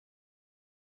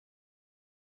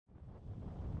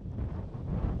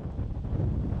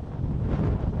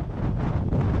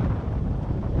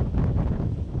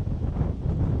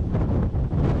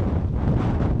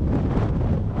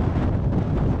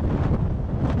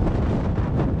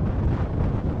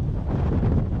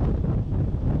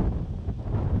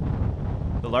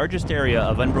largest area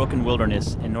of unbroken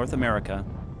wilderness in North America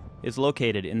is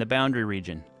located in the boundary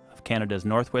region of Canada's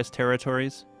Northwest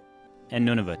Territories and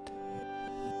Nunavut.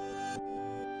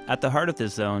 At the heart of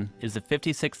this zone is the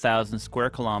 56,000 square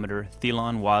kilometer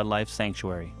Thelon Wildlife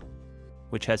Sanctuary,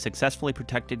 which has successfully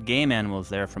protected game animals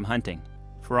there from hunting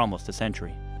for almost a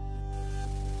century.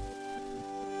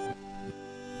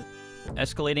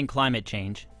 Escalating climate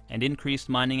change and increased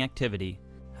mining activity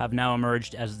have now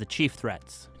emerged as the chief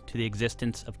threats to the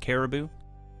existence of caribou,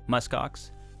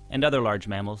 muskox, and other large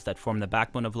mammals that form the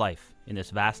backbone of life in this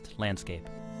vast landscape.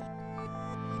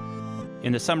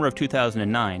 In the summer of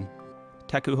 2009,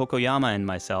 Taku Hokoyama and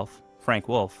myself, Frank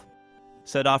Wolf,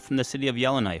 set off from the city of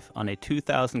Yellowknife on a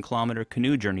 2,000-kilometer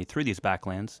canoe journey through these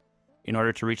backlands in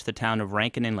order to reach the town of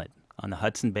Rankin Inlet on the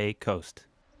Hudson Bay coast.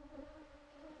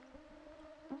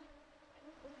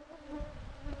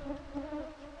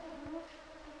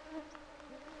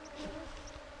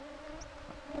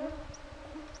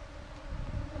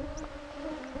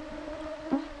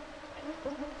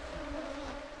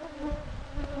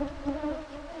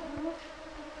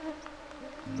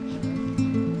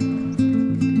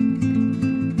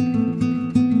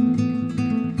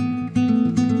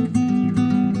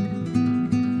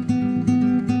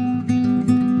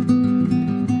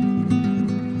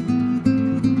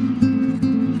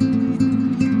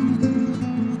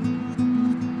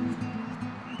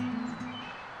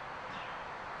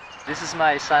 This is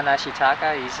my son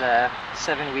Ashitaka. He's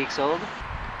 7 weeks old.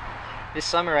 This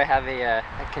summer I have a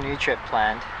canoe trip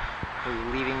planned.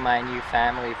 We're leaving my new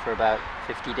family for about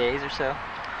 50 days or so.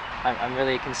 I'm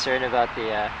really concerned about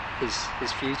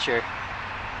his future.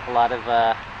 A lot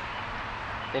of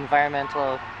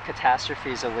environmental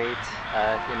catastrophes await.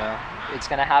 It's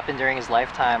going to happen during his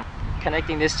lifetime.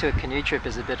 Connecting this to a canoe trip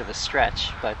is a bit of a stretch,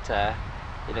 but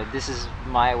this is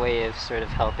my way of sort of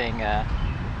helping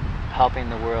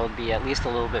the world be at least a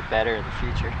little bit better in the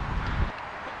future.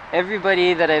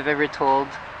 Everybody that I've ever told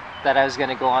that I was going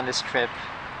to go on this trip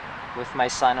with my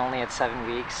son only at 7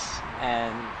 weeks,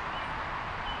 and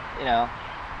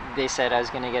they said I was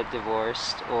going to get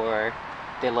divorced, or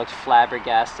they looked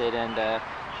flabbergasted, and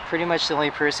pretty much the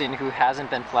only person who hasn't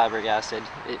been flabbergasted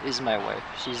is my wife.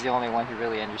 She's the only one who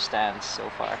really understands so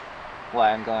far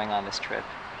why I'm going on this trip.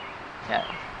 Yeah,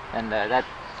 and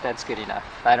that's good enough.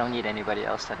 I don't need anybody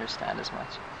else to understand as much.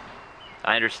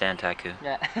 I understand, Taku.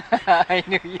 Yeah, I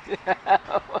knew you.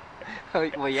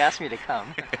 Well, you asked me to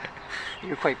come.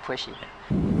 You're quite pushy.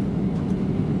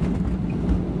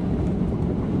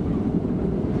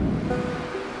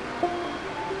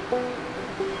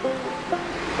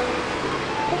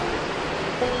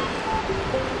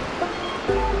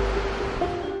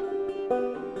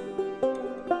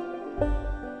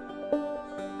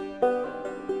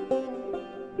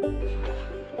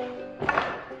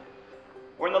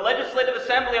 We're in the Legislative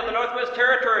Assembly of the Northwest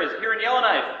Territories here in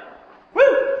Yellowknife. Woo!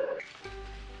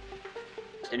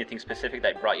 Anything specific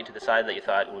that brought you to the side that you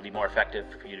thought it would be more effective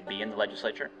for you to be in the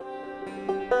legislature?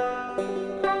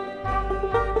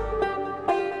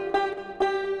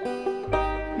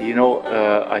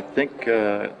 I think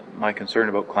my concern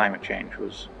about climate change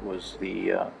was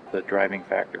the driving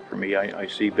factor for me. I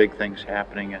see big things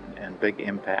happening and big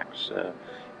impacts,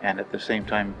 and at the same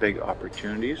time big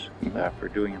opportunities for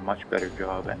doing a much better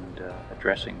job and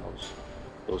addressing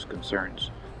those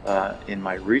concerns. In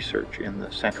my research in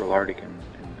the Central Arctic and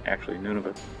actually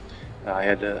Nunavut, I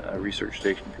had a research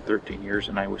station for 13 years,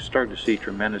 and I was starting to see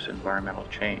tremendous environmental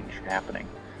change happening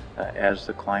as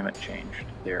the climate changed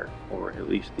there, or at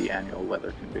least the annual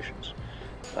weather conditions.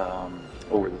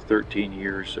 Over the 13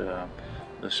 years,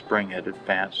 the spring had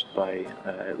advanced by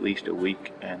at least a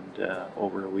week, and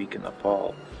over a week in the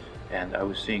fall, and I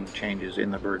was seeing changes in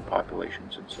the bird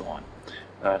populations and so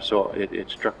on. So it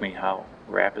struck me how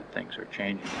rapid things are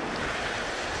changing.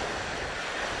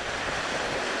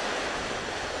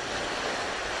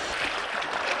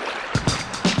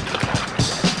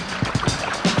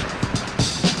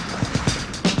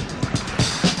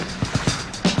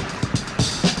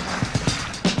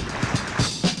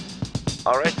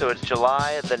 Alright, so it's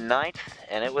July the 9th,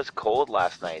 and it was cold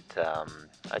last night. I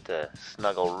had to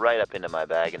snuggle right up into my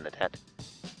bag in the tent.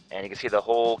 And you can see the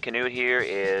whole canoe here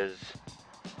is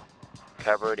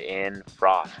covered in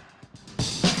frost.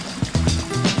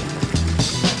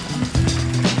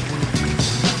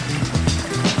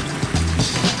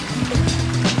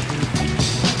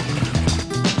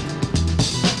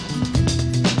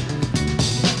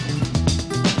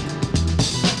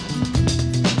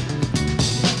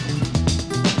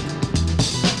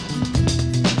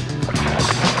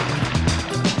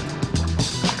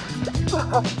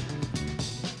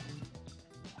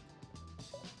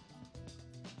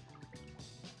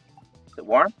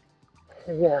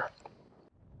 Yeah.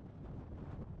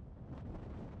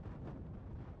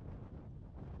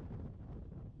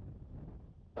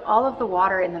 All of the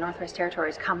water in the Northwest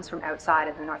Territories comes from outside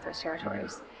of the Northwest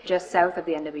Territories. Just south of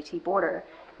the NWT border,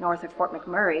 north of Fort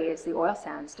McMurray, is the oil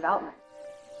sands development.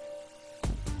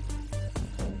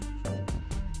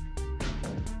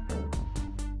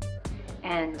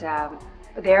 And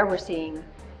there we're seeing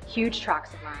huge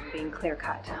tracts of land being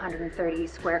clear-cut, 130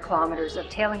 square kilometers of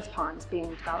tailings ponds being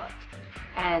developed.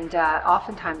 And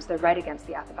oftentimes they're right against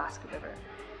the Athabasca River.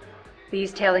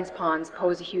 These tailings ponds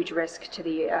pose a huge risk to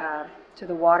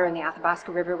the water in the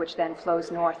Athabasca River, which then flows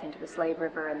north into the Slave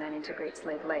River and then into Great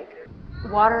Slave Lake.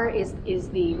 Water is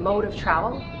the mode of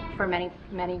travel for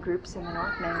many groups in the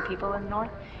north, many people in the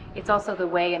north. It's also the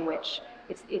way in which,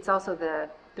 it's also the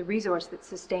resource that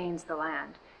sustains the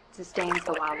land, it sustains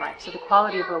the wildlife. So the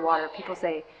quality of the water, people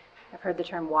say, I've heard the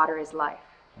term water is life,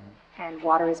 and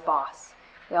water is boss.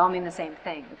 They all mean the same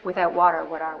thing. Without water,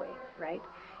 what are we, right?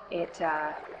 It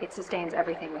sustains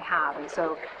everything we have, and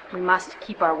so we must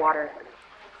keep our water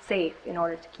safe in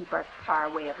order to keep our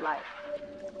way of life.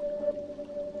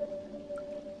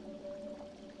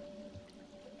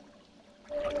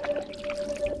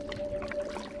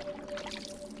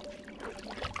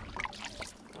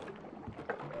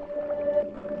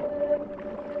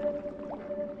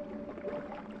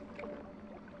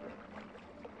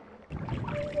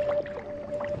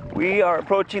 We are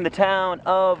approaching the town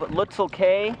of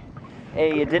Lutzelk'e,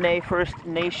 a Dene First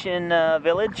Nation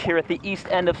village here at the east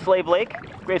end of Slave Lake,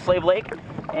 Great Slave Lake,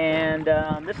 and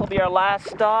this will be our last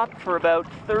stop for about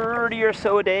 30 or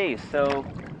so days. So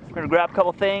we're going to grab a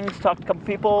couple things, talk to a couple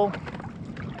people,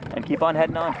 and keep on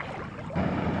heading on.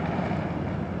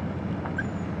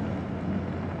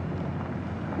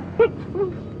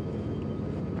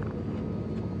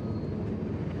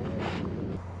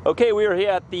 Okay, we are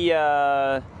here at the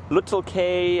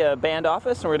Lutzelk'e band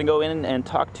office, and we're going to go in and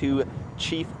talk to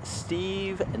Chief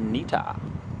Steve Nita.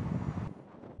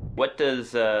 What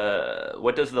does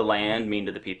the land mean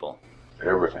to the people?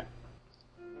 Everything.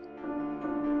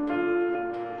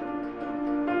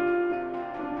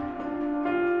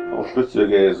 Well,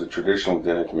 Lutzelk'e is a traditional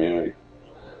Dene community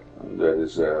that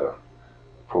is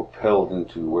propelled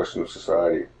into Western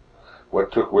society.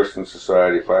 What took Western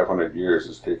society 500 years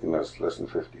has taken us less than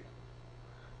 50.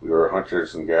 We were a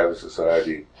hunters and gatherers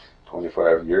society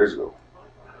 25 years ago.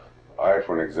 I,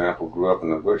 for an example, grew up in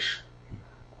the bush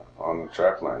on the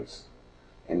track lines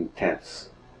in tents.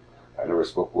 I never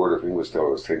spoke a word of English till I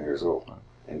was 10 years old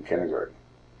in kindergarten.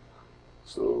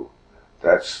 So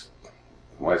that's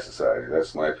my society,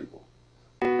 that's my people.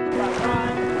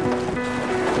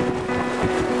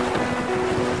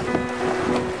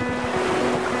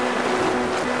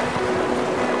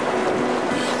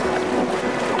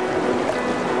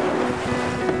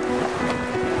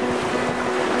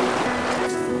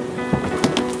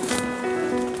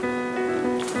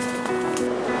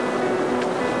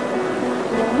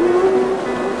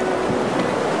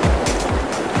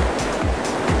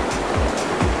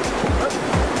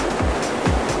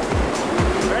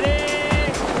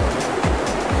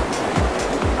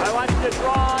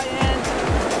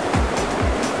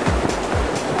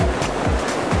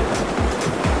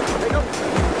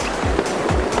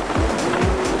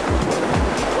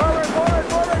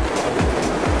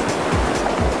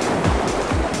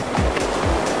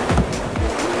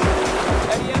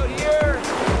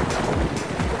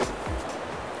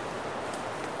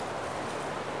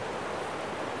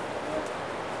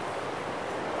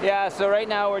 Yeah, so right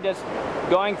now we're just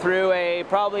going through a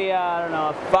probably, I don't know,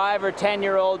 a 5 or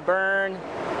 10-year-old burn,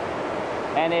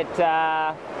 and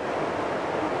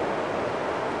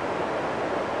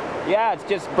yeah, it's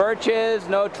just birches,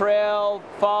 no trail,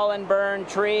 fallen, burned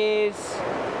trees.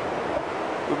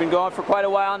 We've been going for quite a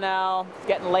while now. It's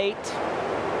getting late,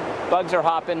 bugs are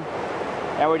hopping,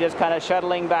 and we're just kind of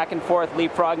shuttling back and forth,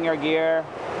 leapfrogging our gear,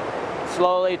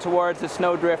 slowly towards the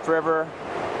Snowdrift River,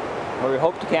 where we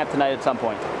hope to camp tonight at some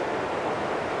point.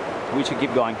 We should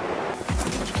keep going.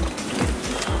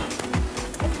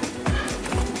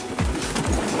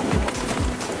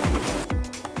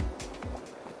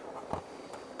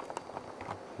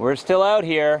 We're still out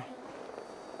here,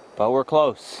 but we're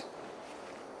close.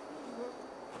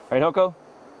 Right, Hoko?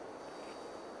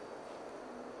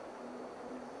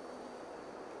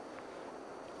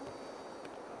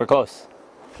 We're close.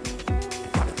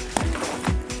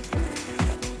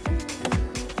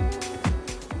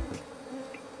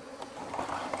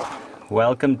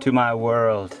 Welcome to my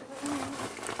world.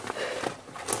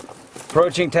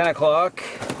 Approaching 10 o'clock,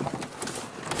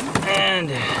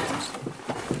 and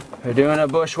we're doing a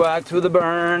bushwhack through the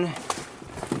burn,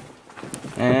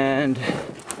 And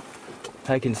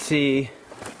I can see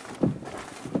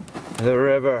the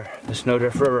river, the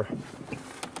Snowdrift River,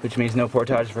 which means no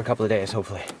portage for a couple of days,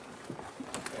 hopefully.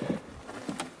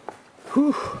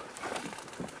 Whew.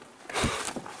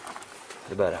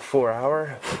 It's about a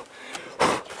 4-hour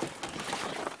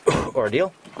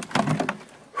ordeal.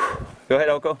 Go ahead,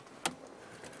 Oko.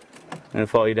 I'm gonna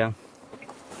follow you down.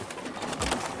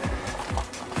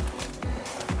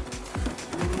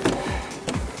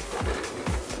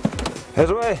 Heads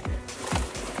away.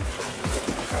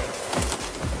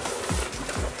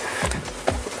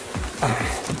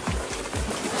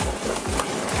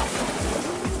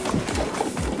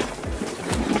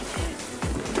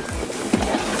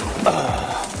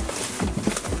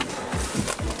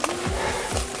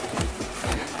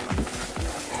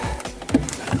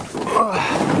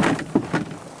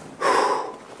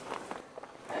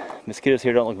 Mosquitoes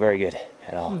here don't look very good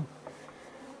at all.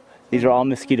 These are all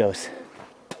mosquitoes.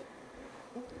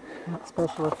 Not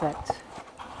special effects.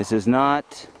 This is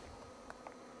not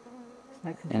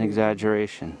an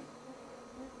exaggeration.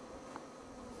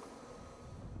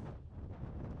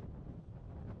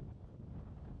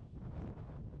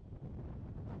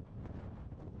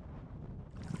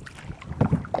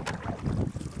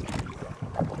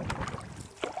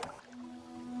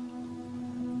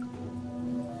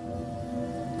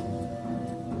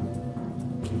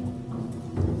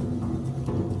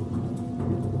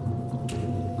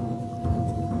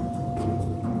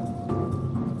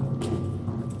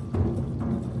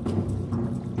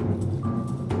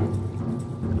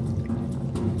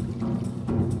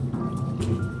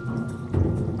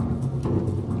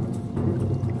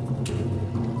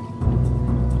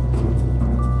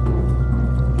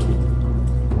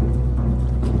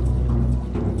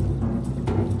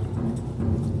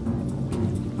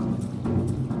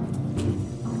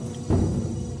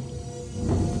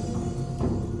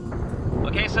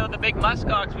 Okay, so the big musk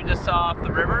ox we just saw off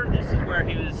the river, this is where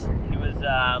he was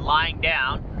lying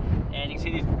down, and you can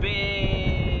see these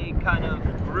big kind of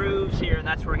grooves here, and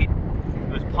that's where he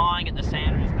was pawing at the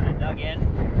sand and just kind of dug in.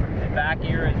 And back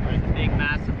here is where the big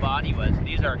massive body was.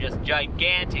 These are just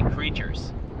gigantic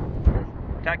creatures.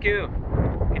 Taku,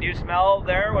 can you smell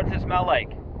there? What does it smell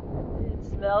like? It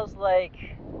smells like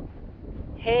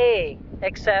hay,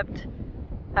 except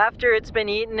after it's been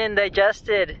eaten and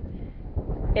digested,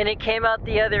 and it came out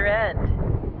the other end.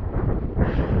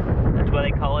 That's why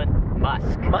they call it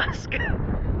musk. Musk.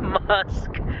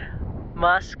 Musk.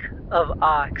 Musk of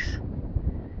ox.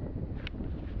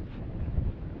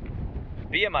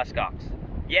 Be a musk ox.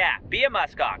 Yeah, be a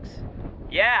musk ox.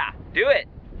 Yeah, do it.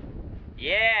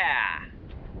 Yeah.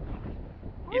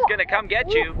 He's gonna come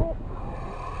get you.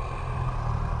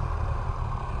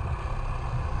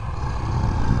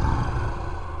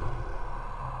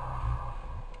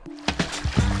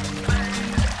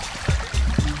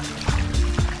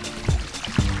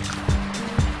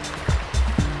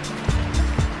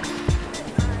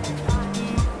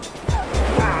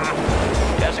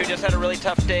 We just had a really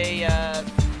tough day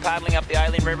paddling up the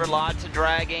Eileen River, lots of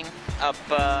dragging up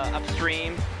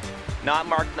upstream, not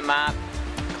marked the map,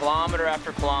 kilometer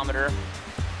after kilometer.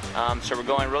 So we're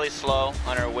going really slow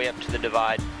on our way up to the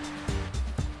divide.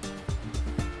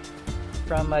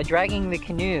 From dragging the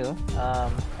canoe,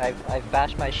 I've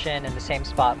bashed my shin in the same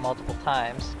spot multiple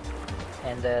times,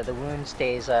 and the wound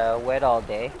stays wet all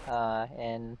day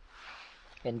and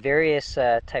in various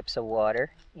types of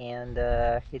water, and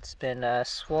it's been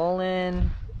swollen,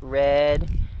 red,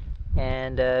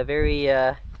 and very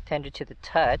tender to the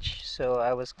touch, so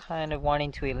I was kind of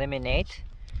wanting to eliminate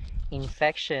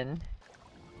infection.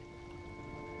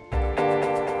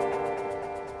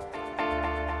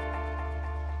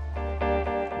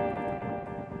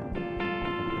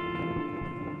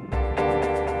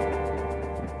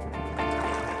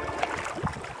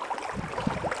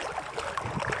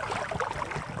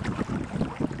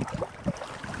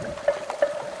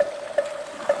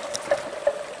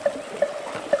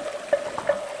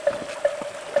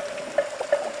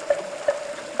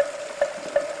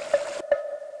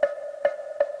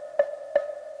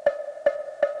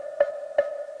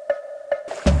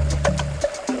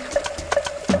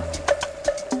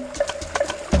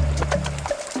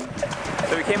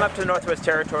 Up to the Northwest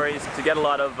Territories to get a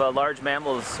lot of large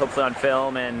mammals, hopefully on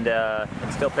film and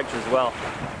still pictures as well.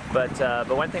 But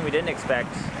one thing we didn't expect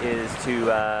is to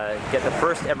get the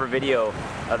first ever video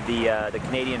of the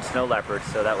Canadian snow leopard.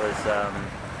 So that was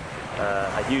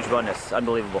a huge bonus,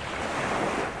 unbelievable.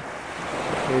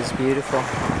 It was beautiful.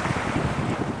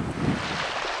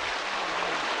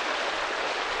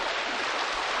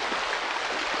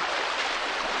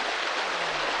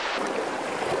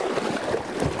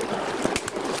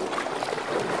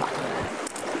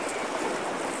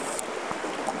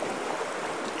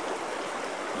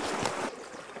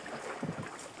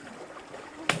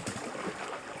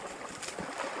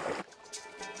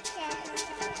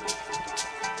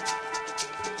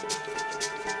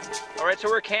 So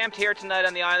we're camped here tonight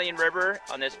on the Island River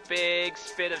on this big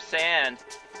spit of sand,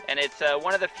 and it's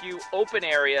one of the few open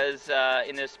areas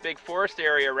in this big forest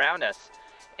area around us.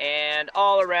 And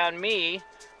all around me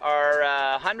are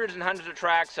hundreds and hundreds of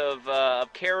tracks of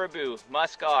caribou,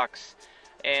 musk ox,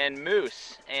 and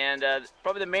moose. And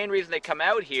probably the main reason they come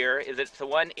out here is it's the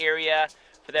one area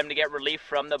for them to get relief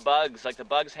from the bugs. Like the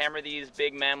bugs hammer these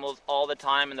big mammals all the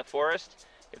time in the forest.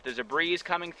 If there's a breeze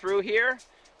coming through here,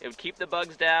 it would keep the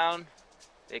bugs down.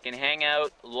 They can hang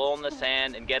out, loll in the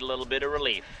sand, and get a little bit of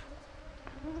relief.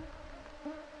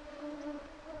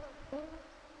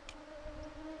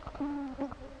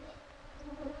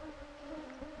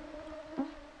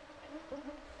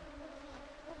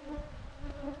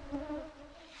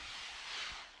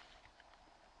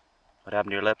 What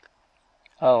happened to your lip?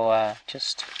 Oh,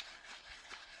 just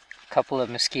a couple of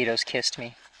mosquitoes kissed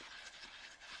me.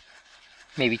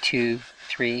 Maybe 2,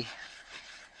 3.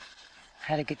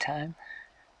 Had a good time.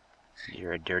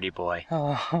 You're a dirty boy.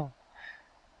 Oh,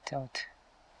 don't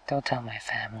tell my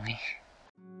family.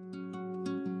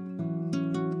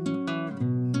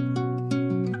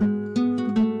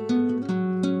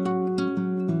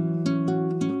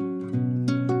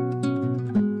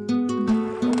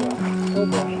 Oh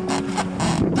boy.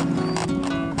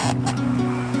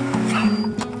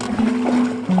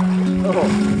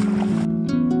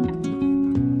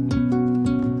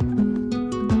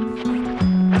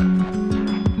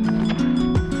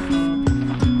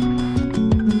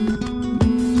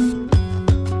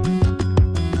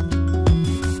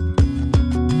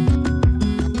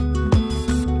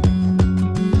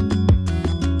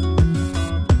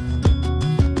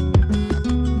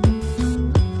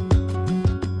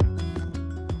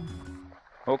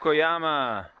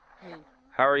 Hokoyama,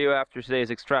 how are you after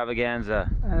today's extravaganza?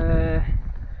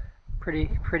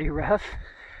 Pretty rough.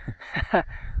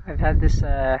 I've had this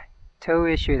toe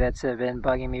issue that's been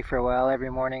bugging me for a while. Every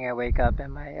morning I wake up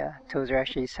and my toes are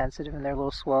actually sensitive and they're a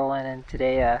little swollen, and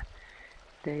today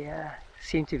they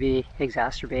seem to be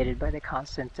exacerbated by the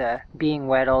constant being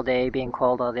wet all day, being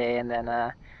cold all day, and then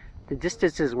the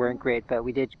distances weren't great, but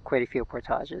we did quite a few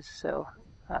portages, so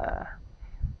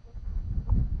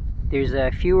there's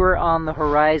fewer on the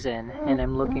horizon, and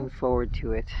I'm looking forward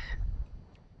to it.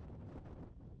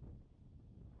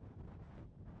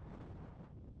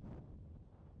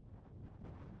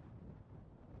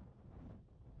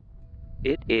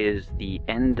 It is the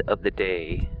end of the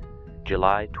day,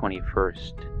 July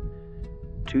 21st,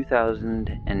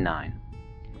 2009,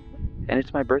 and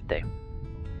it's my birthday.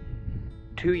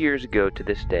 2 years ago to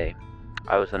this day,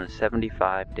 I was on a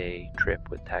 75-day trip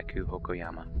with Taku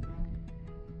Hokoyama,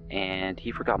 and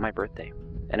he forgot my birthday,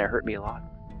 and it hurt me a lot.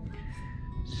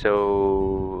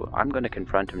 So I'm going to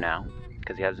confront him now,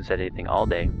 because he hasn't said anything all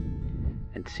day,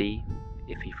 and see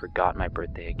if he forgot my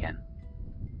birthday again.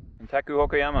 And Taku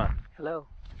Hokoyama. Hello.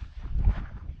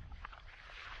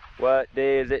 What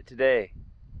day is it today?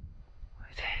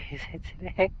 What day is it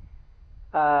today?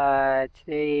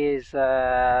 Today is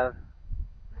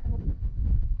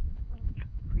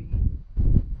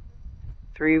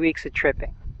 3 weeks of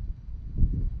tripping.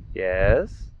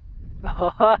 Yes.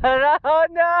 Oh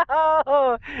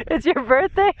no! It's your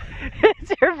birthday?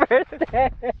 It's your birthday!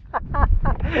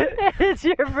 It's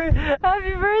your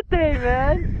happy birthday,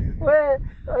 man! Wait,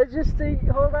 I just think,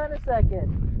 hold on a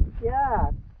second.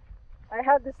 Yeah, I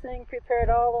had this thing prepared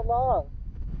all along.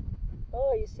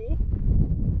 Oh, you see?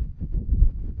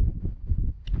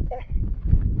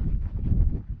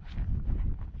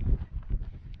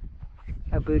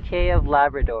 A bouquet of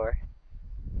Labrador.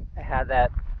 I had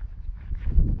that.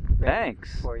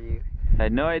 Thanks. For you. I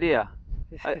had no idea.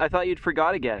 I thought you'd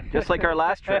forgot again, just like our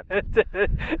last trip.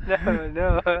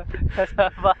 No, that's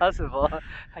not possible.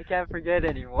 I can't forget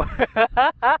anymore.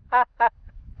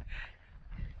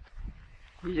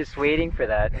 You're just waiting for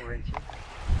that, weren't you?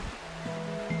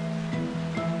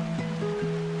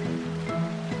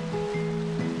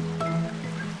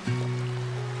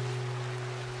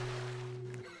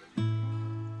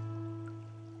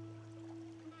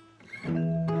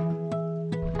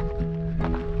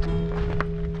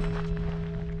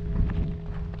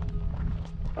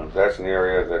 That's an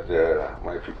area that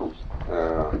my people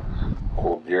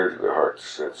hold dear to their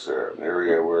hearts. It's an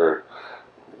area where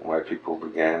my people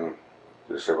began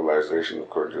their civilization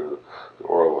according to the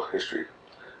oral history.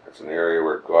 It's an area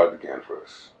where God began for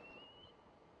us.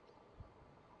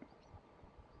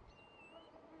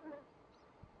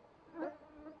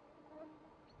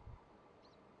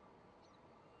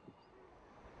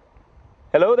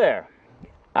 Hello there.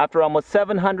 After almost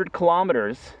 700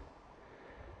 kilometers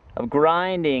of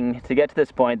grinding to get to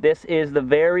this point, this is the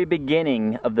very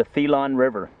beginning of the Thelon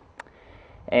River.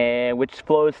 and which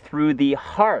flows through the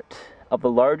heart of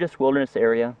the largest wilderness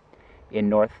area in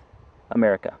North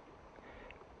America.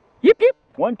 Yip yip!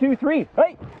 1, 2, 3,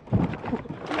 hey!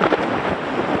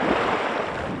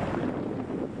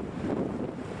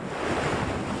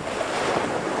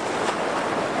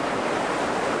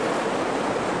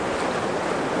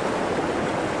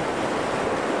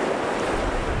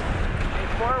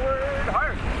 Forward,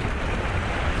 hard!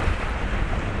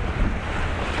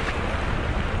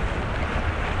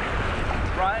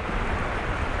 Right.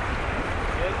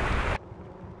 Good.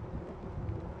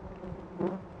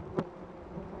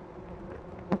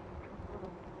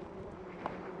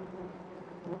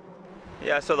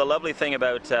 Yeah, so the lovely thing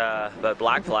about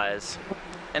black flies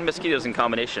and mosquitoes in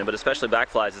combination, but especially black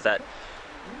flies, is that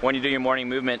when you do your morning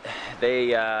movement,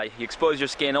 you expose your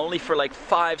skin only for like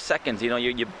 5 seconds. You know,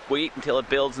 you wait until it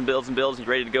builds and builds and builds, and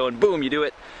you're ready to go, and boom, you do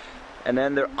it. And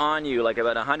then they're on you, like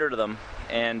about 100 of them,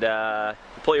 and you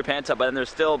pull your pants up, but then there's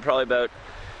still probably about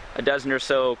a dozen or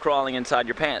so crawling inside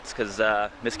your pants, because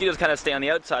mosquitoes kind of stay on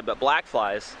the outside, but black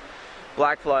flies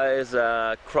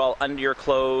crawl under your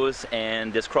clothes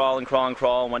and just crawl and crawl and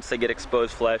crawl, and once they get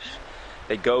exposed flesh,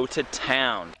 they go to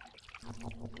town.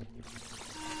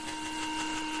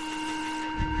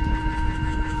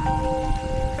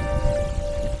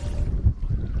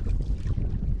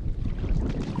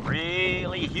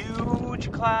 Really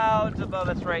huge clouds above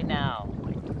us right now.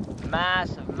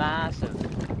 Massive, massive.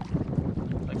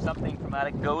 Like something from out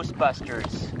of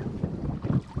Ghostbusters.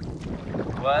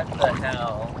 What the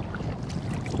hell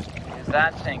is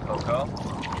that thing, Coco?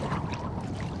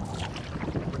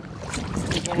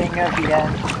 Beginning of the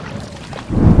end.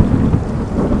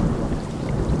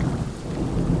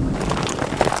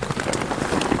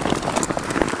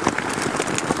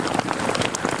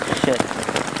 Shit.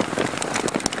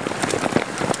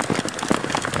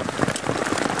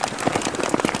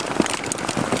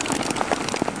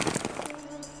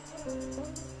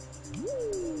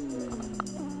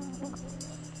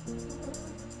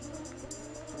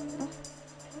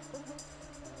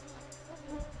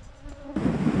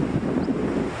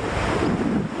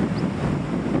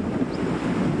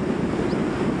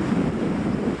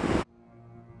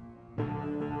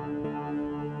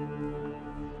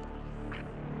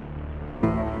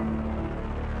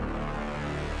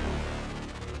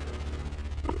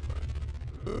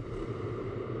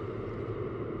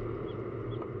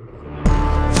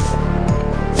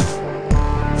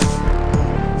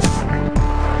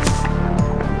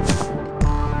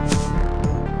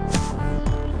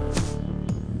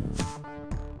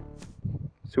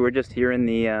 So we're just here in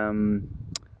the on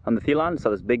the Thelon. Saw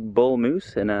this big bull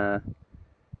moose, and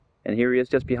here he is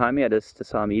just behind me. I just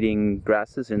saw him eating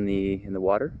grasses in the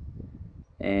water,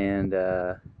 and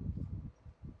there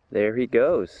he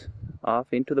goes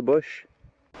off into the bush.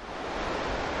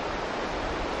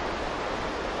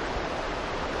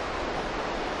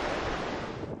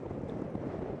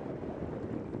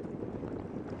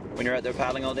 When you're out there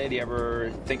paddling all day, do you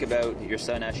ever think about your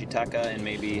son Ashitaka and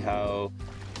maybe how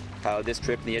this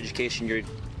trip and the education you're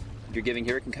giving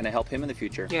here can kind of help him in the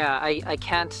future? Yeah, I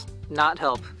can't not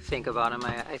help think about him.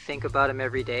 I think about him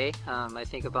every day. I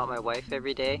think about my wife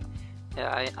every day.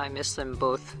 I miss them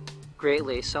both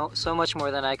greatly, so much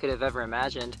more than I could have ever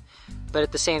imagined. But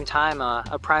at the same time,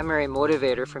 a primary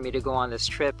motivator for me to go on this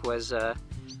trip was to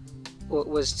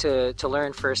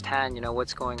learn firsthand, you know,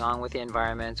 what's going on with the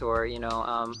environment. Or, you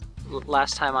know,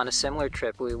 last time on a similar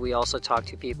trip, we also talked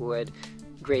to people who had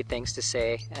great things to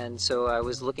say, and so I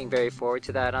was looking very forward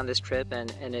to that on this trip,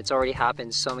 and it's already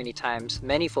happened so many times,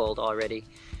 manyfold already.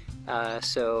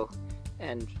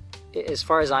 And as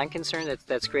far as I'm concerned,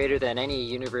 that's greater than any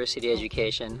university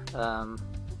education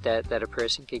that a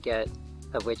person could get,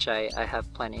 of which I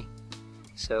have plenty.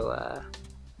 So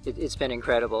it's been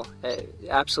incredible,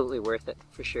 absolutely worth it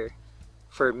for sure,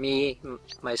 for me,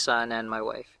 my son, and my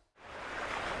wife.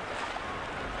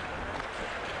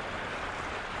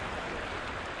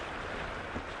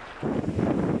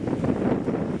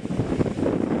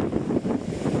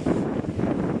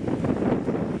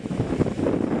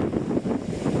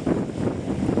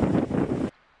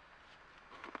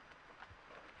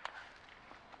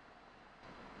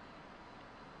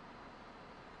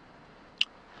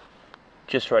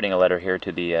 Just writing a letter here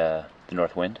to the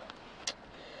North Wind.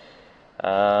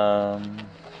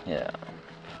 Yeah.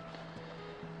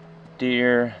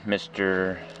 Dear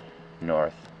Mr.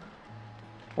 North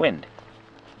Wind,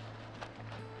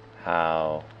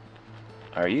 how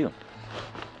are you?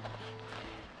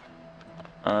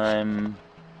 I'm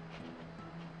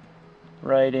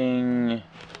writing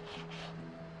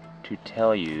to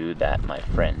tell you that my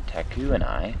friend Taku and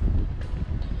I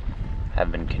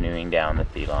have been canoeing down the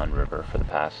Thelon River for the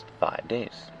past 5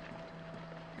 days.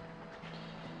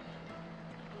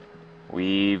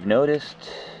 We've noticed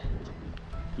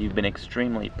you've been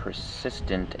extremely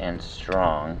persistent and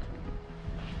strong,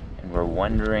 and we're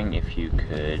wondering if you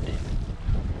could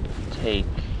take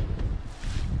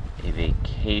a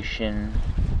vacation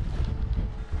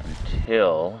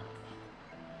until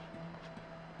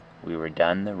we were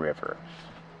done the river.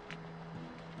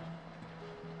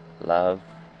 Love,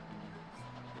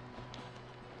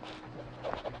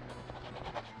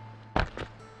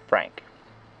 Frank.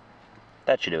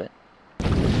 That should do it.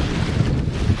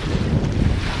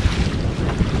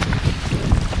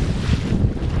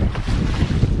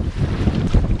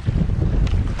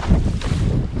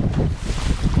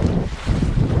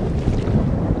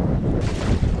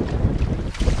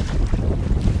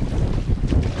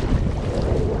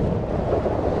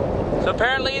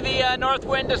 Apparently the north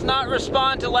wind does not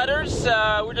respond to letters.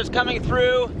 We're just coming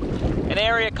through an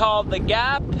area called the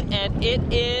Gap, and it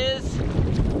is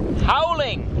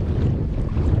howling.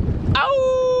 Ow!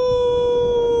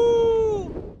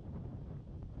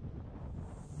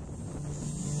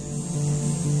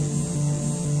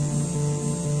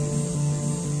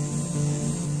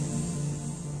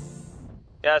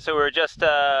 Yeah, so we're just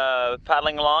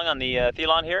paddling along on the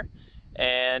Thelon here,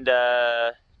 and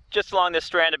just along this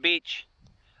strand of beach,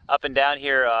 up and down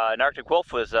here, an Arctic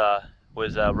wolf was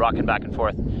rocking back and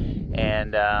forth,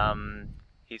 and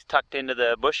he's tucked into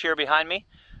the bush here behind me,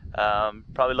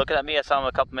 probably looking at me. I saw him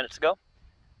a couple minutes ago,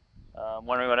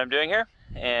 wondering what I'm doing here,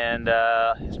 and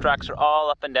his tracks are all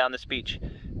up and down this beach,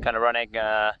 kind of running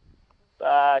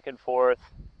back and forth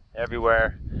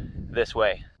everywhere this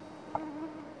way.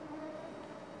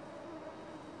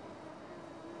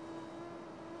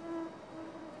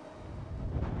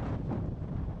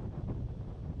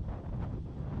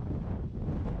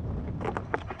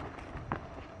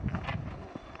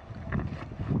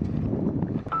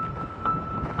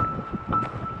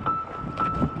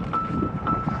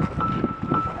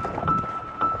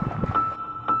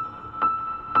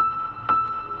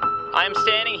 I'm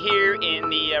standing here in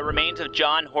the remains of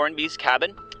John Hornby's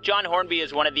cabin. John Hornby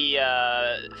is one of the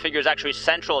figures actually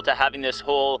central to having this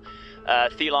whole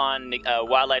Thelon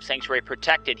Wildlife Sanctuary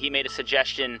protected. He made a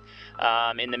suggestion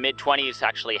in the mid-20s to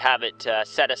actually have it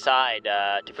set aside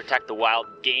to protect the wild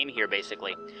game here,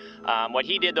 basically. What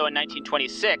he did, though, in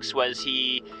 1926 was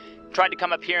he tried to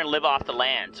come up here and live off the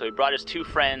land. So he brought his two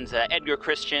friends, Edgar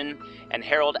Christian and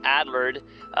Harold Adlard,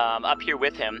 up here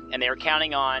with him, and they were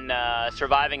counting on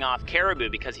surviving off caribou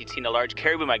because he'd seen a large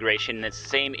caribou migration in this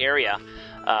same area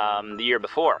the year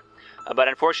before. But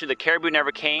unfortunately, the caribou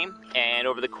never came, and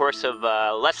over the course of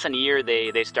less than a year,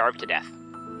 they starved to death.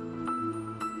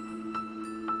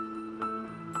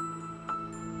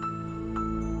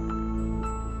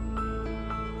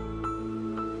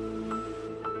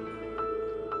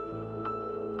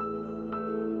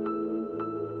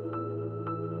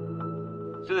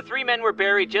 So the three men were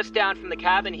buried just down from the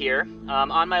cabin here.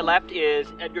 On my left is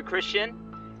Edgar Christian,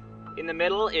 in the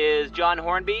middle is John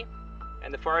Hornby,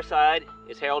 and the far side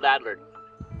is Harold Adlard.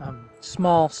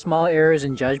 Small errors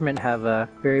in judgment have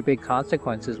very big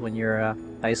consequences when you're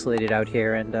isolated out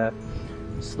here, and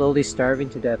slowly starving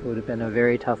to death would have been a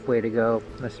very tough way to go,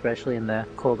 especially in the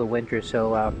cold of winter.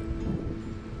 So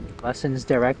lessons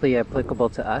directly applicable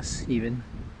to us even.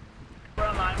 We're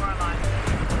online, we're online.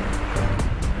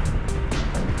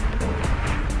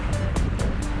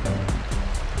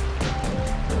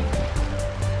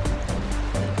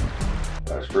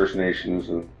 As First Nations,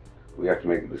 and we have to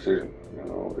make a decision. You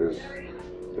know,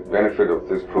 the benefit of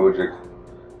this project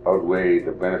outweigh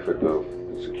the benefit of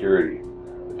the security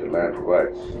that the land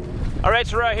provides. All right,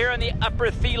 so we're out here on the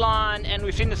upper Thelon, and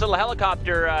we've seen this little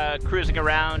helicopter cruising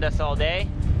around us all day,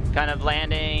 kind of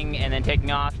landing and then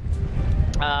taking off.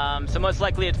 So most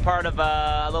likely it's part of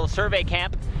a little survey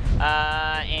camp,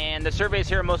 and the surveys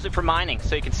here are mostly for mining.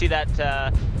 So you can see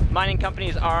that mining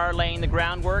companies are laying the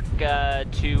groundwork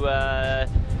to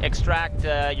extract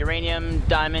uranium,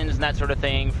 diamonds, and that sort of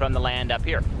thing from the land up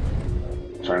here.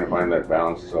 Trying to find that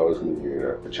balance is always going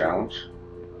to be a challenge.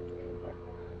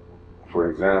 For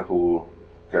example,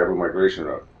 caribou migration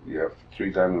route. You have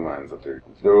 3 diamond mines up there.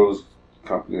 Those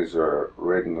companies are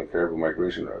right in the caribou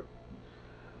migration route.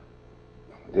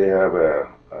 They have a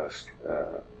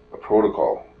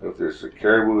protocol. If there's a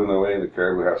caribou in the way, the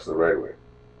caribou has the right way.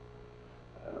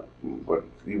 But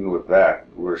even with that,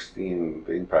 we're seeing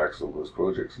the impacts of those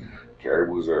projects.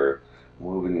 Caribous are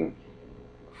moving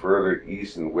further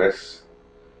east and west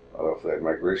of that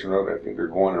migration route. I think they're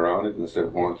going around it instead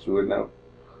of going through it now.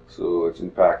 So it's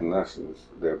impacting us, and it's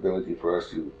the ability for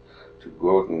us to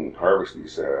go out and harvest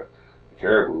these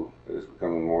caribou is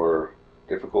becoming more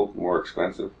difficult, more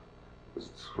expensive, because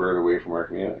it's further away from our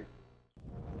community.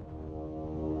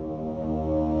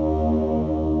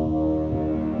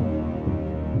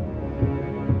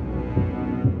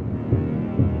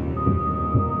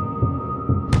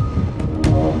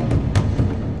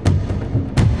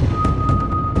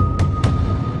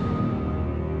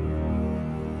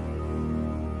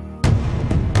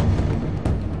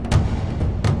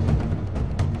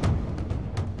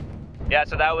 Yeah,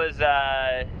 so that was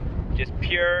just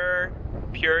pure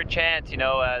chance, you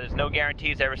know. There's no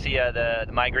guarantees to ever see the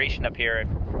migration up here.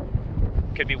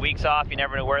 Could be weeks off, you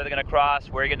never know where they're going to cross,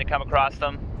 where you're going to come across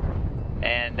them.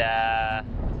 And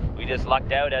we just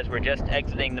lucked out as we're just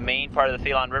exiting the main part of the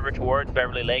Phelan River towards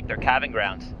Beverly Lake, their calving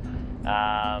grounds.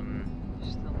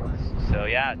 So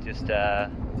yeah, just,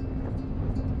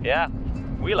 yeah,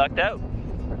 we lucked out.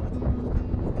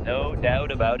 No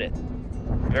doubt about it.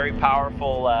 Very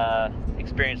powerful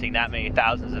experiencing that many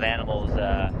thousands of animals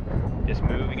just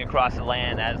moving across the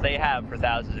land as they have for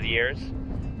thousands of years,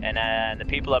 and the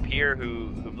people up here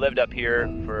who've lived up here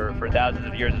for thousands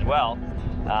of years as well,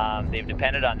 they've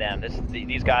depended on them.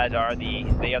 These guys are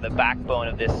the backbone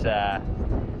of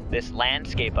this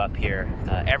landscape up here.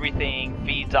 Everything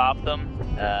feeds off them.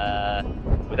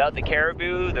 Without the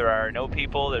caribou, there are no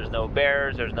people, there's no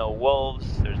bears, there's no wolves,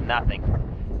 there's nothing.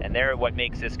 And they're what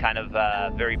makes this kind of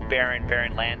very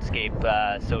barren landscape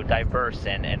so diverse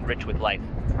and rich with life.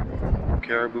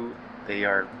 Caribou, they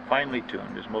are finely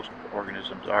tuned, as most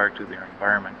organisms are, to their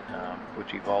environment,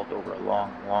 which evolved over a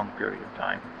long period of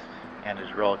time and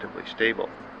is relatively stable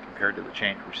compared to the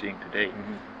change we're seeing today.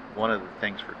 Mm-hmm. One of the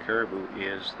things for caribou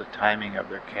is the timing of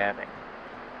their calving,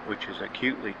 which is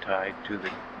acutely tied to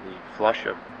the flush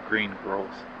of green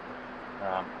growth,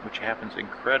 which happens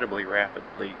incredibly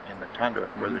rapidly in the tundra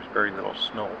where there's very little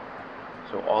snow.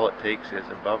 So all it takes is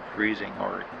above freezing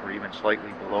or even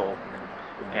slightly below,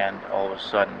 and all of a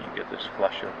sudden you get this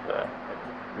flush of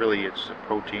really it's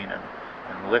protein and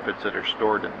lipids that are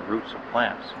stored in the roots of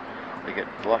plants. They get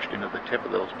flushed into the tip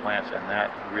of those plants, and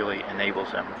that really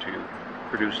enables them to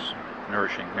produce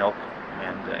nourishing milk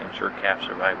and ensure calf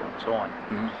survival and so on.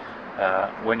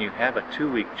 Mm-hmm. When you have a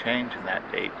 2-week change in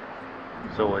that date,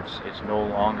 so it's no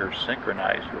longer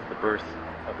synchronized with the birth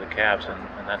of the calves,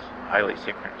 and that's a highly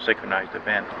synchronized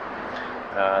event,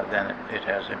 then it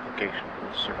has implications for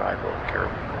the survival of the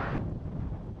caribou.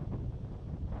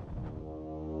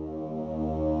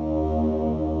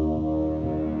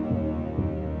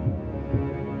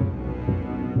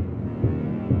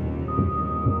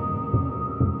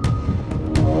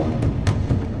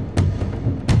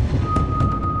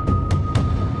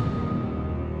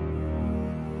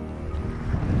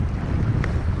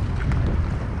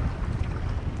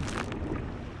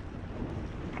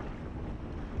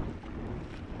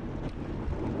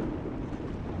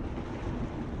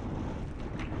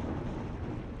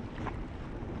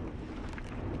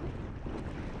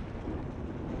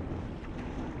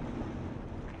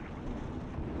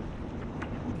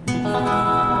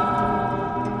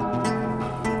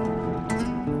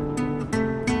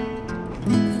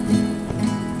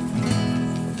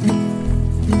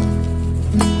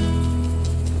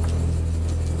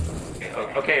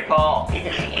 Okay, Paul.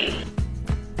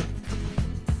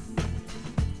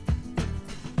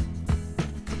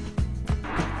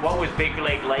 What was Baker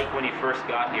Lake like when you first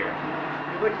got here?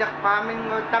 Budak pamin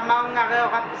mo tamaw nga kayo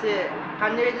kasi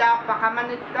kanila pa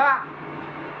kamanito.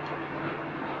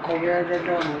 Kaya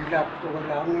na mulak to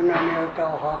wala nananayaw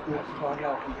tao hak na wala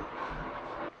ko.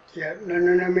 Kaya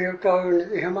nananayaw tao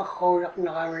ihamak koyak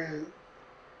na kami.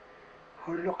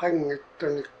 Hulukan ito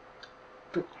ni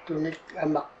tuktunik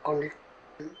amak konik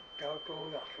tao to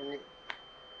yaksunik.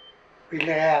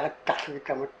 Pilayakat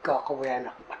taksita mo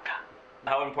kakawayanak mata.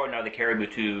 How important are the caribou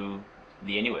to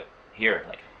the Inuit here?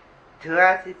 Like, to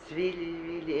us, it's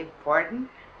really important.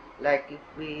 Like if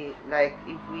we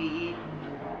eat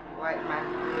white man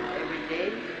food every day,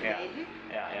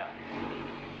 yeah.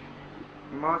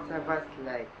 Most of us,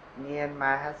 like me and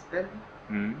my husband,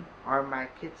 or my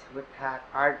kids, would have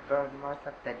heartburn most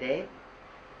of the day.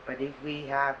 But if we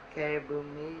have caribou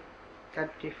meat,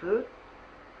 country food,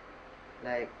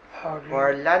 like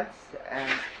for lunch and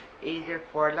either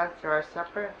for lunch or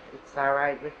supper, it's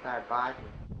alright with our body.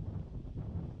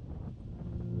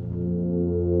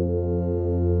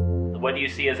 What do you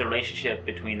see as a relationship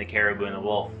between the caribou and the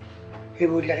wolf?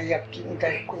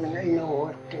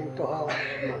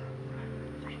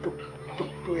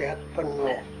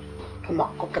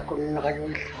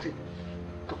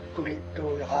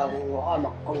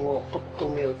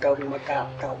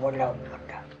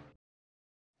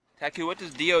 Taku, what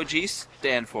does DOG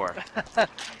stand for?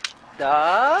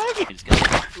 Dog?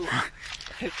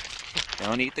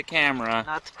 Don't eat the camera.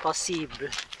 Not possible.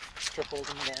 Still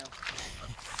holding down.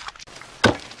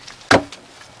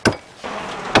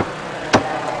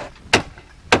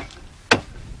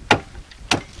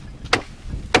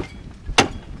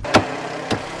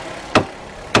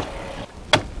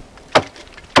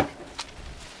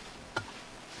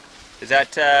 Is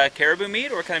that caribou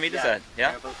meat, or what kind of meat is that?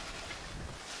 Yeah. Caribou.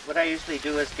 What I usually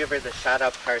do is give her the shot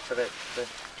up parts of it,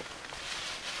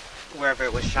 wherever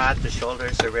it was shot, the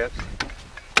shoulders, the ribs.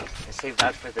 I save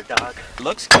that for the dog.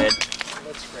 Looks good.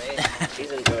 Looks great.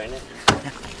 She's enjoying it.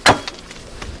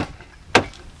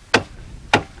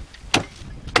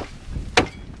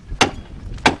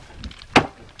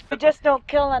 You just don't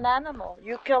kill an animal.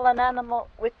 You kill an animal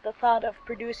with the thought of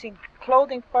producing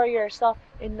clothing for yourself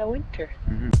in the winter.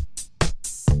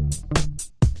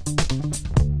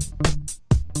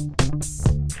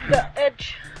 The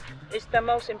edge is the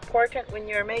most important when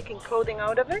you're making clothing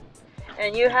out of it.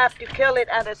 And you have to kill it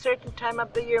at a certain time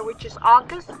of the year, which is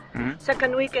August.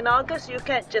 Second week in August. You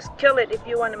can't just kill it if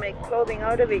you want to make clothing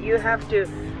out of it. You have to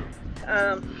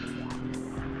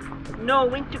know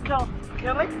when to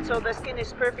kill it, so the skin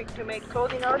is perfect to make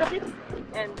clothing out of it.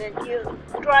 And then you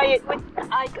dry it with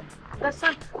the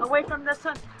sun, away from the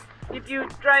sun. If you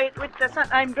dry it with the sun,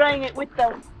 I'm drying it with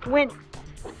the wind.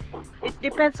 It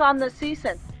depends on the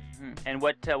season. And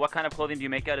what kind of clothing do you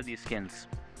make out of these skins?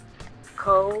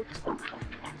 Coats,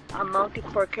 a mounting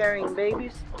for carrying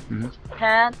babies,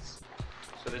 pants.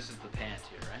 So this is the pant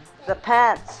here, right? The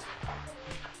pants.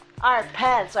 Our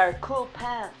pants are cool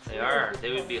pants. They are.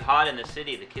 They would be hot in the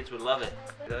city. The kids would love it.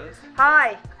 Those?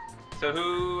 Hi. So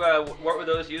what were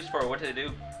those used for? What did they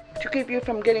do? To keep you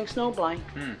from getting snowblind.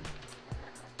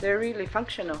 They're really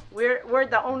functional. We're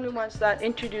the only ones that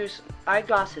introduce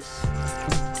eyeglasses.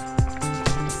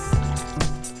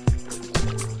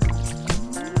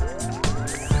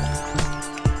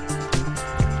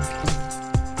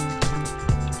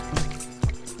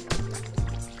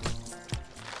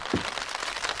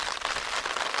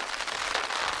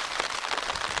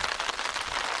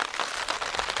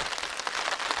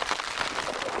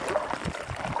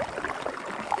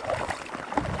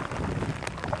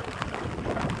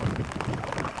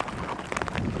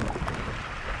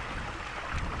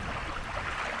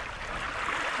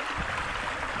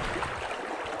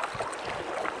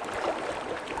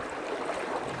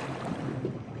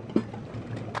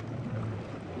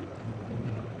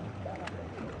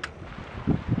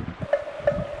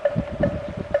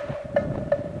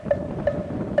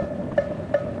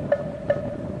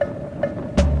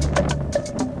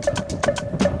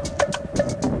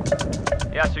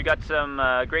 Yeah, so we got some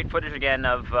great footage again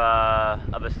of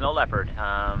a snow leopard,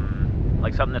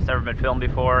 like something that's never been filmed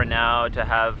before, and now to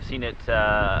have seen it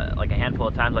like a handful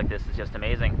of times like this is just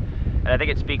amazing. And I think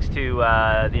it speaks to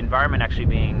the environment actually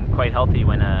being quite healthy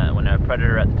when a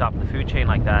predator at the top of the food chain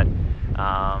like that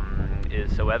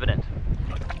is so evident.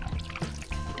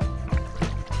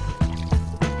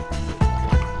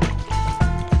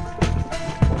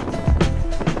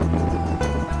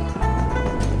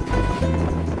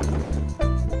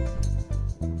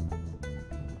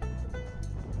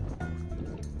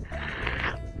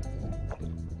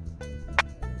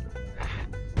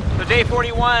 Day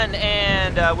 41,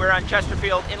 and we're on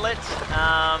Chesterfield Inlet.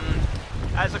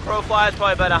 As the crow flies,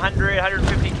 probably about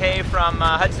 150k from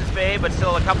Hudson's Bay, but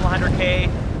still a couple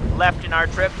 100k left in our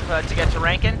trip to get to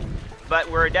Rankin.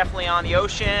 But we're definitely on the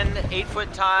ocean,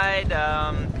 8-foot tide,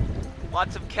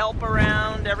 lots of kelp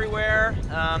around everywhere,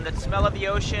 the smell of the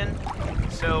ocean.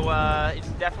 So it's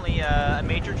definitely a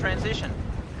major transition.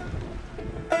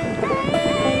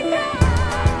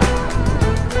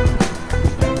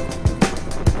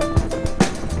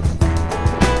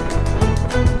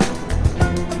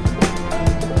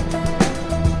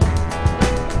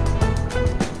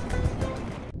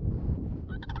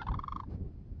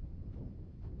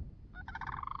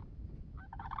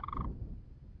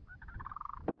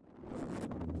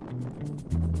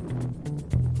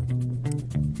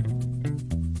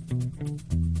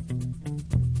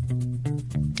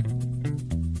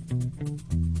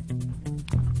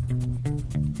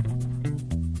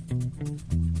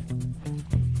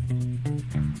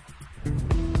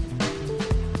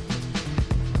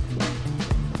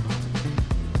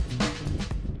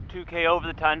 Over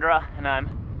the tundra, and I'm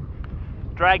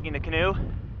dragging the canoe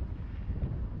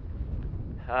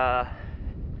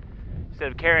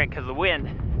instead of carrying it because the wind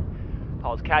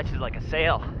always catches like a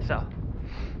sail. So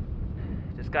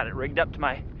just got it rigged up to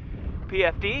my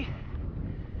PFD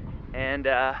and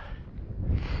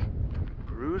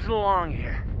cruising along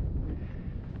here.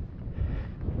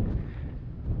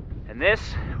 And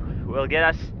this will get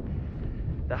us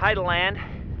the high to land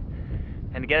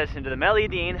and get us into the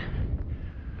Mammalian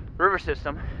river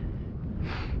system,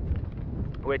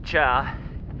 which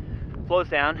flows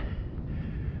down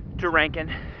to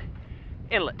Rankin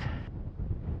Inlet.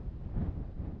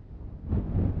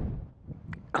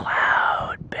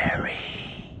 Cloudberry.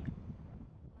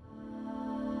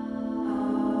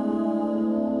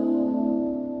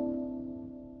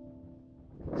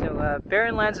 So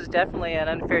Barren Lands is definitely an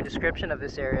unfair description of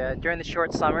this area. During the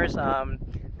short summers,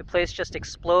 the place just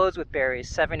explodes with berries,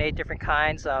 7, 8 different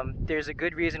kinds. There's a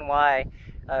good reason why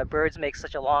birds make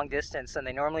such a long distance, and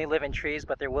they normally live in trees,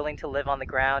 but they're willing to live on the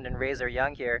ground and raise their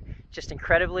young here. Just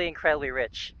incredibly, incredibly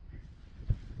rich.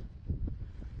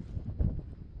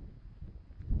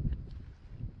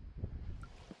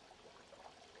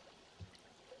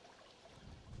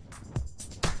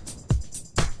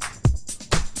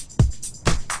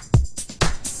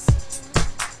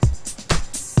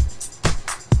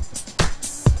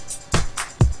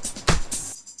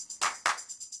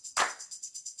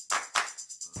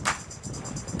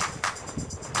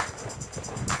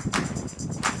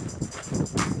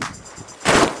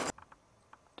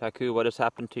 Taku, what has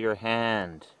happened to your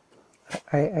hand?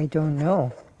 I don't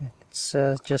know. It's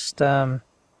just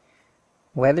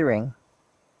weathering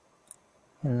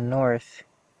in the north.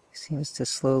 Seems to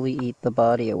slowly eat the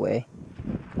body away.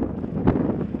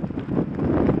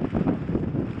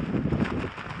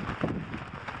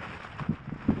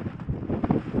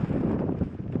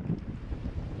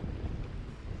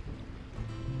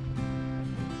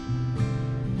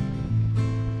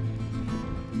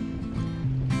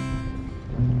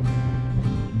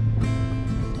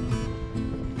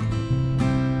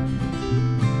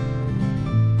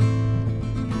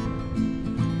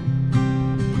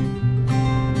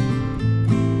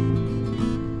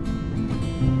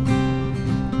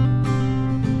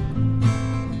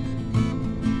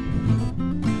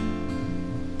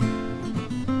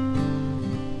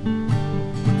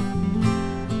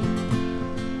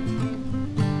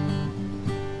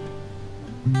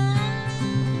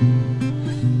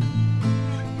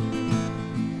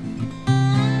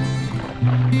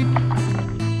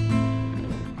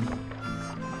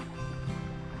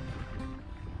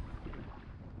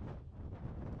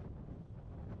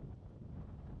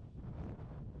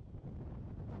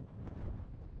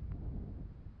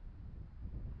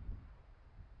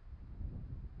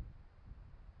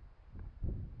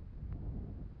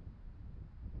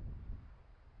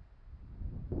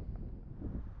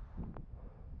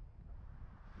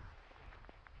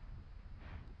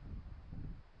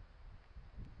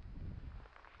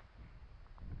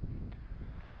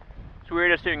 So we're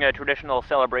just doing a traditional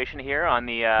celebration here on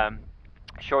the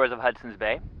shores of Hudson's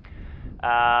Bay.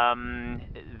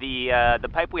 The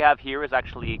pipe we have here is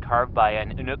actually carved by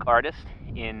an Inuk artist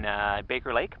in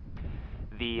Baker Lake.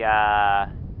 The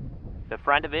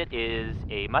front of it is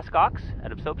a musk ox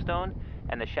out of soapstone,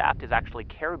 and the shaft is actually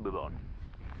caribou bone.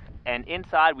 And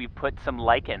inside we've put some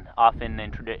lichen. Often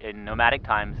in nomadic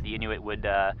times, the Inuit would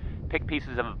pick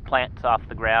pieces of plants off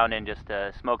the ground and just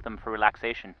smoke them for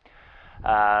relaxation.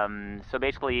 So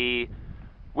basically,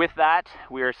 with that,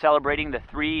 we are celebrating the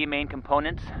 3 main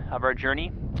components of our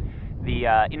journey. The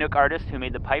Inuk artist who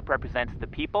made the pipe represents the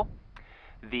people.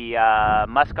 The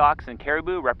muskox and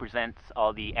caribou represents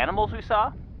all the animals we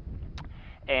saw.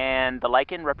 And the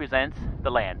lichen represents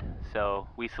the land. So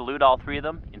we salute all 3 of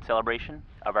them in celebration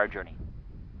of our journey.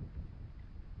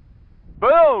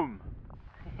 Boom!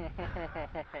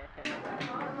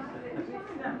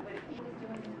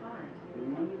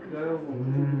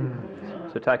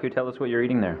 So Taku, tell us what you're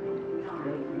eating there.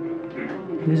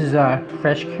 This is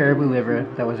fresh caribou liver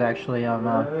that was actually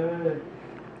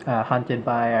hunted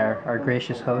by our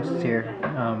gracious hosts here.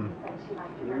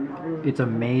 It's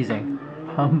amazing.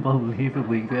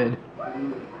 Unbelievably good.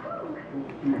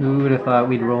 Who would have thought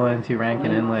we'd roll into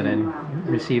Rankin Inlet and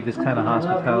receive this kind of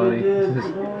hospitality? This is,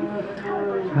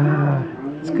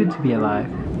 it's good to be alive.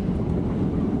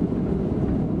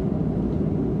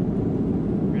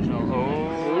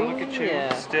 Look at you,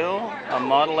 still a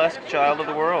model-esque child of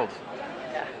the world.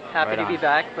 Yeah, happy to be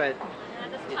back, but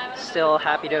still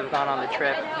happy to have gone on the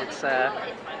trip. It's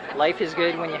life is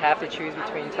good when you have to choose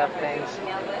between tough things.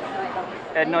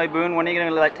 Ednoy Boone, when are you going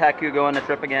to let Taku go on the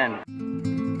trip again?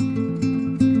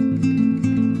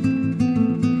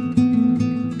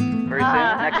 Very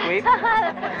soon, next week?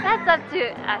 That's up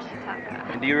to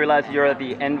Ashitaka. And do you realize you're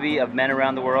the envy of men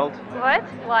around the world? What?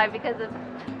 Why? Because of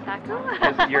Taku?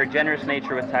 Because your generous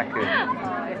nature with Taku. Oh,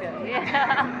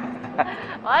 yeah.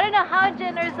 Well, I don't know how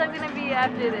generous I'm going to be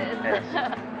after this. Yes.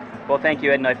 Well, thank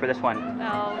you, Ednoy, for this one.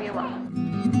 Oh, you're welcome.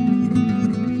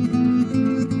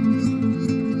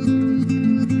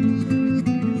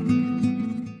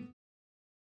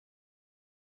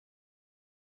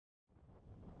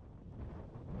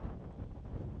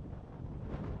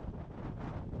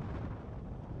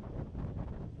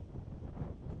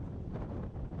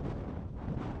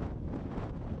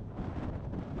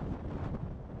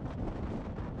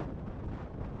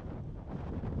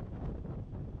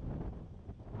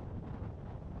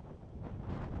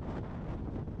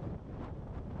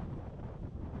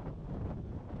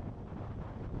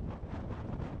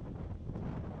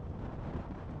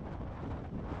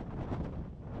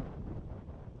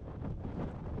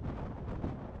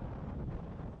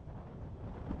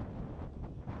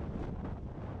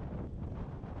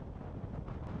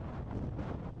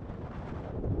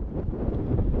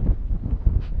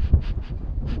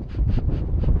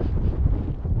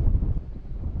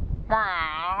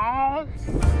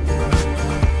 Bye.